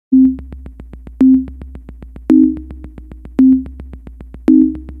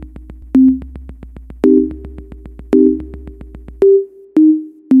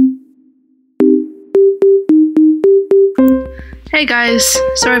Hey guys,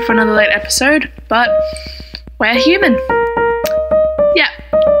 sorry for another late episode, but we're human. Yeah.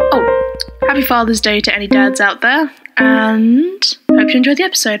 Oh, happy Father's Day to any dads out there, and hope you enjoyed the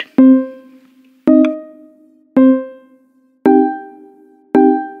episode.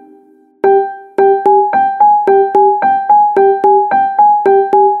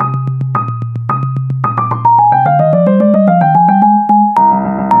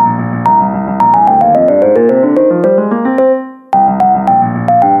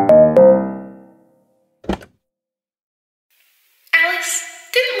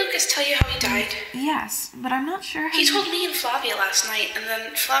 Tell you how he died? Yes, but I'm not sure how He told me and Flavia last night, and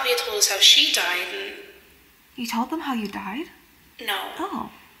then Flavia told us how she died, and... You told them how you died? No.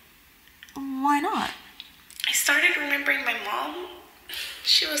 Oh. Why not? I started remembering my mom.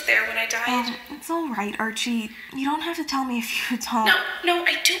 She was there when I died. Oh, it's alright, Archie. You don't have to tell me if you don't. No,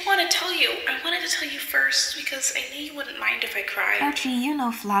 I do want to tell you. I wanted to tell you first, because I knew you wouldn't mind if I cried. Archie, you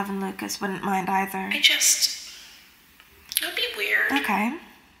know Flav and Lucas wouldn't mind either. It would be weird. Okay.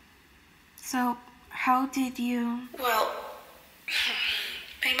 So, how did you... Well,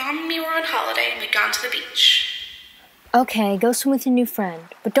 my mom and me were on holiday and we'd gone to the beach. Okay, go swim with your new friend,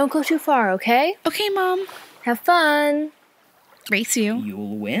 but don't go too far, okay? Okay, Mom. Have fun. Race you.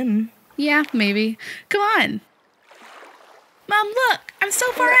 You'll win. Yeah, maybe. Come on. Mom, look! I'm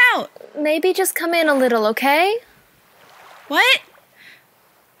so far out! Maybe just come in a little, okay? What?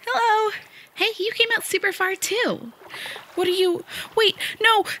 Hello? Hey, you came out super far, too. What are you... Wait,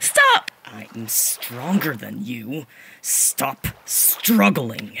 no, stop! I'm stronger than you. Stop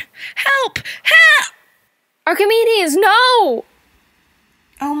struggling. Help! Help! Archimedes, no!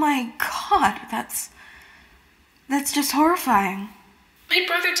 Oh my god, that's just horrifying. My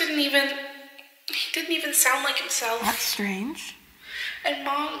brother didn't even sound like himself. That's strange. And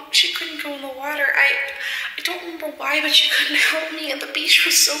Mom, she couldn't go in the water. I don't remember why, but she couldn't help me, and the beach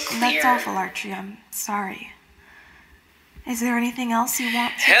was so clear. That's awful, Archie. I'm sorry. Is there anything else you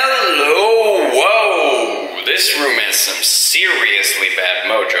want to... Hello! Whoa! This room has some seriously bad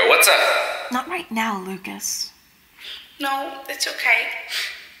mojo. What's up? Not right now, Lucas. No, it's okay.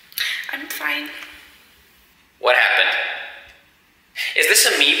 I'm fine. What happened? Is this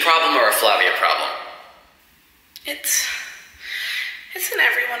a me problem or a Flavia problem? It's an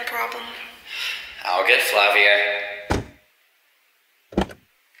everyone problem. I'll get Flavia.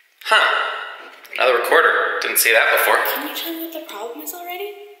 Huh. Another recorder. Didn't see that before. Can you tell me what the problem is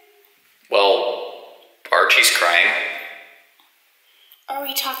already? Well, Archie's crying. Are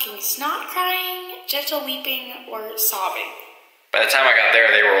we talking snot crying, gentle weeping, or sobbing? By the time I got there,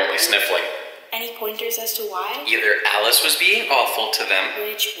 they were only sniffling. Any pointers as to why? Either Alice was being awful to them.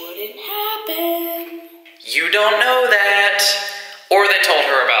 Which wouldn't happen. You don't know that. Or they told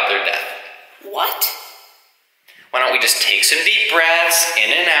her about their death. What? Why don't we just take some deep breaths,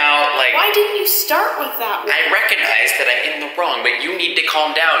 in and out, like... Why didn't you start with that one? I recognize that I'm in the wrong, but you need to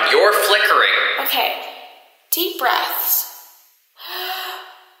calm down. You're flickering. Okay. Deep breaths.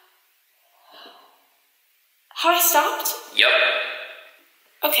 Have I stopped? Yep.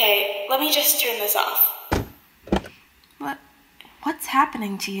 Okay, let me just turn this off. What's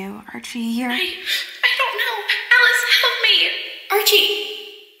happening to you, Archie? You're... I don't know. Alice, help me. Archie.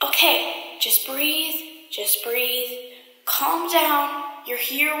 Okay, just breathe. Just breathe. Calm down. You're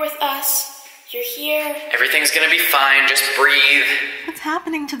here with us. You're here. Everything's gonna be fine. Just breathe. What's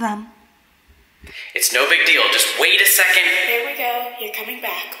happening to them? It's no big deal. Just wait a second. There we go. You're coming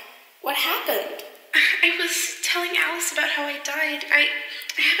back. What happened? I was telling Alice about how I died. I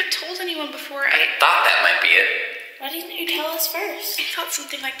haven't told anyone before. I thought that might be it. Why didn't you tell us first? I thought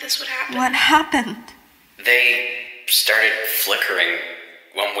something like this would happen. What happened? They started flickering.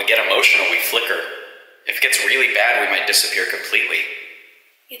 When we get emotional, we flicker. If it gets really bad, we might disappear completely.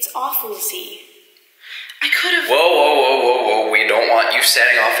 It's awful, Z. I could have... Whoa. We don't want you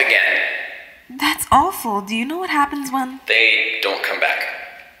setting off again. That's awful. Do you know what happens when... They don't come back.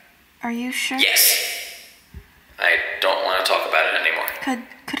 Are you sure? Yes. I don't want to talk about it anymore.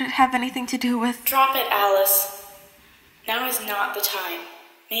 Could it have anything to do with... Drop it, Alice. Now is not the time.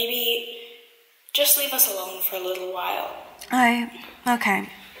 Maybe just leave us alone for a little while. Okay.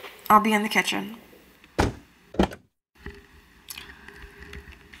 I'll be in the kitchen.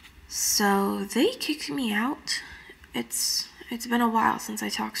 So, they kicked me out. It's been a while since I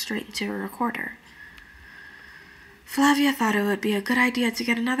talked straight into a recorder. Flavia thought it would be a good idea to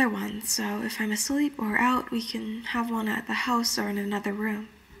get another one, so if I'm asleep or out, we can have one at the house or in another room.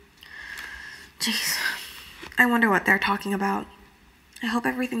 Jeez, I wonder what they're talking about. I hope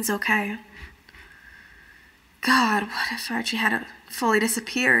everything's okay. God, what if Archie had fully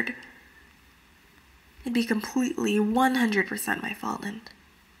disappeared? It'd be completely 100% my fault. And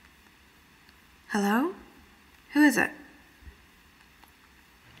hello? Who is it?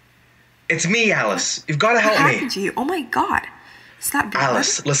 It's me, Alice. You've got to help What me. happened to you? Oh my god. Is that blood?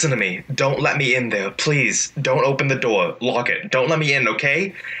 Alice, listen to me. Don't let me in there, please. Don't open the door. Lock it. Don't let me in,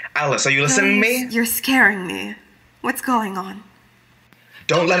 okay? Alice, are you listening to me? You're scaring me. What's going on?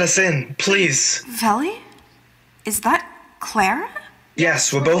 Don't let us in, please. Veli? Is that Clara?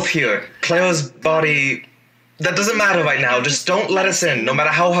 Yes, we're both here. Clara's body... That doesn't matter right now. Just don't let us in, no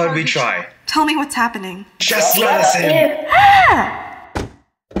matter how hard we try. Tell me what's happening. Just let us in.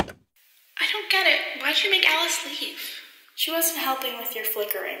 I don't get it. Why'd you make Alice leave? She wasn't helping with your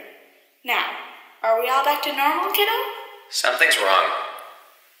flickering. Now, are we all back to normal, kiddo? Something's wrong.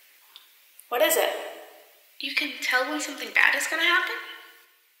 What is it? You can tell when something bad is gonna happen?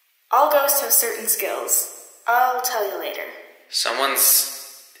 All ghosts have certain skills. I'll tell you later.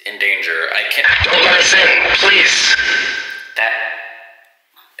 Someone's in danger. I can't... Don't let us in, please.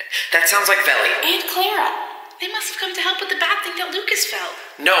 That sounds like Veli. And Clara. They must have come to help with the bad thing that Lucas felt.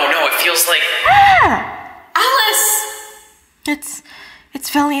 No, it feels like... Alice! It's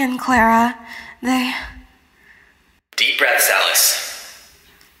Veli and Clara. Deep breaths, Alice.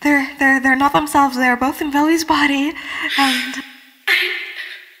 They're not themselves. They're both in Veli's body. And I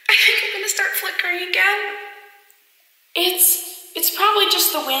think I'm gonna start flickering again. It's probably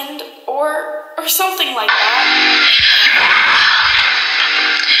just the wind or something like that.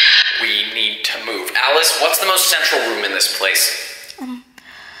 We need to move. Alice, what's the most central room in this place?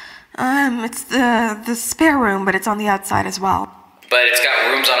 it's the spare room, but it's on the outside as well. But it's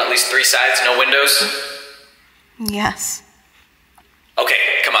got rooms on at least 3 sides, no windows? Yes. Okay,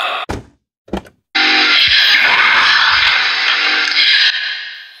 come on.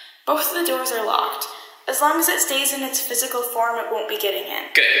 Both of the doors are locked. As long as it stays in its physical form, it won't be getting in.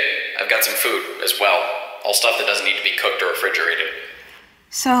 Good. I've got some food as well. All stuff that doesn't need to be cooked or refrigerated.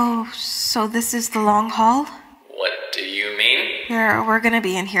 So this is the long haul? What do you mean? We're gonna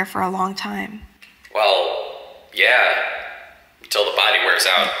be in here for a long time. Well, yeah. Until the body wears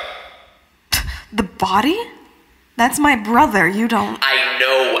out. The body? That's my brother, you don't... I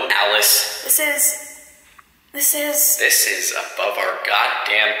know, Alice. This is... This is above our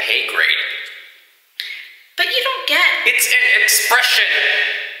goddamn pay grade. But you don't get... It's an expression.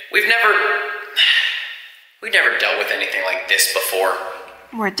 We've never dealt with anything like this before.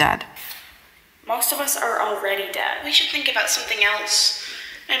 We're dead. Most of us are already dead. We should think about something else.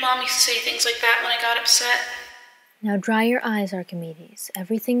 My mom used to say things like that when I got upset. Now dry your eyes, Archimedes.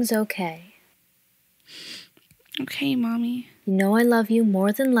 Everything's okay. Okay, Mommy. You know I love you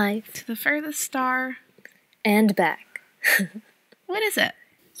more than life. To the furthest star. And back. What is it?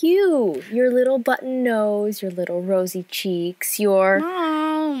 You! Your little button nose, your little rosy cheeks, your...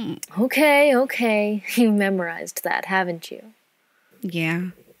 Mom! Okay. You memorized that, haven't you? Yeah.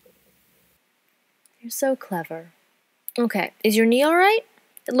 You're so clever. Okay, is your knee alright?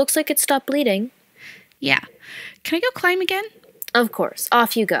 It looks like it stopped bleeding. Yeah. Can I go climb again? Of course.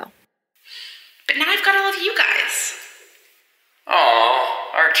 Off you go. But now I've got all of you guys.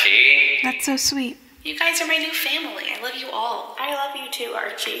 Aw, Archie. That's so sweet. You guys are my new family. I love you all. I love you too,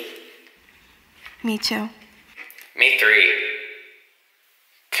 Archie. Me too. Me 3.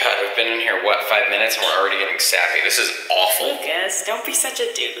 God, we've been in here, 5 minutes and we're already getting sappy. This is awful. Lucas, don't be such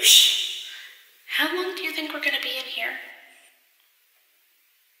a douche. How long do you think we're going to be in here?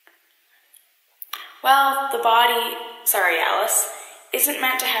 Well, the body, sorry Alice, isn't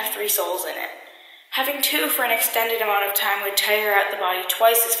meant to have 3 souls in it. Having 2 for an extended amount of time would tire out the body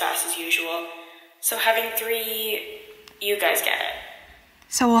twice as fast as usual. So having 3, you guys get it.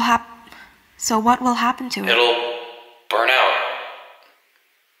 So what will happen to it? It'll burn out.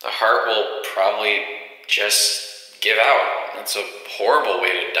 The heart will probably just give out. That's a horrible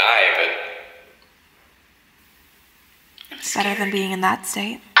way to die, but... Better than being in that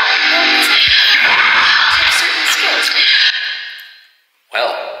state.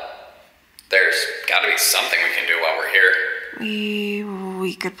 Well, there's gotta be something we can do while we're here.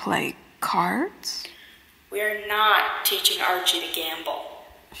 We could play cards? We're not teaching Archie to gamble.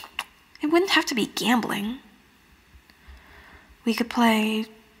 It wouldn't have to be gambling. We could play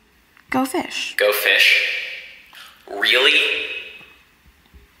Go Fish. Go fish? Really?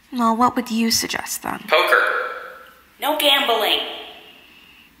 Well, what would you suggest then? Poker. No gambling.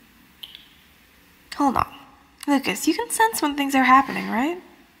 Hold on. Lucas, you can sense when things are happening, right?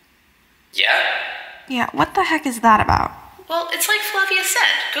 Yeah? Yeah, what the heck is that about? Well, it's like Flavia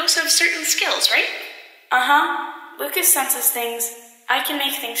said. Ghosts have certain skills, right? Uh-huh. Lucas senses things. I can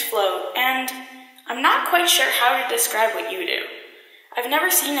make things float, and I'm not quite sure how to describe what you do. I've never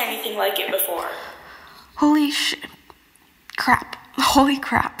seen anything like it before. Holy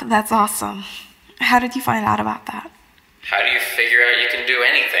crap, that's awesome. How did you find out about that? How do you figure out you can do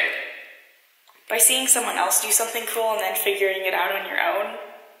anything? By seeing someone else do something cool and then figuring it out on your own.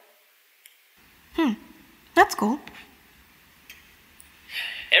 That's cool.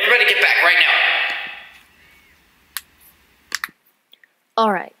 Everybody get back right now.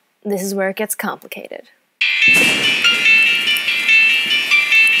 Alright, this is where it gets complicated.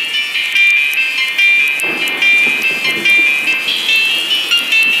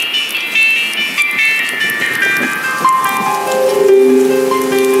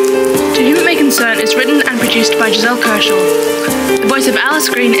 To Whom It May Concern is written and produced by Giselle Kershaw. The voice of Alice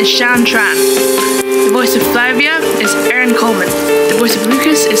Green is Shan Tran. The voice of Flavia is Erin Coleman. The voice of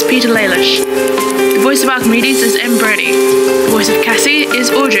Lucas is Peter Lalish. The voice of Archimedes is M. Brody. The voice of Cassie is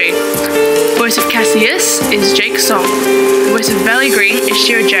Audrey. The voice of Cassius is Jake Song. The voice of Veli Green is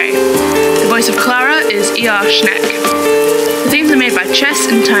Shira J. The voice of Clara is E.R. Schneck. The themes are made by Chess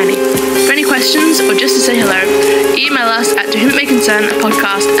and Tiny. For any questions or just to say hello, email us at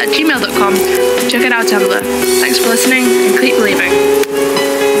toWhomItMayConcernPodcast@gmail.com. Check out our Tumblr. Thanks for listening and keep believing.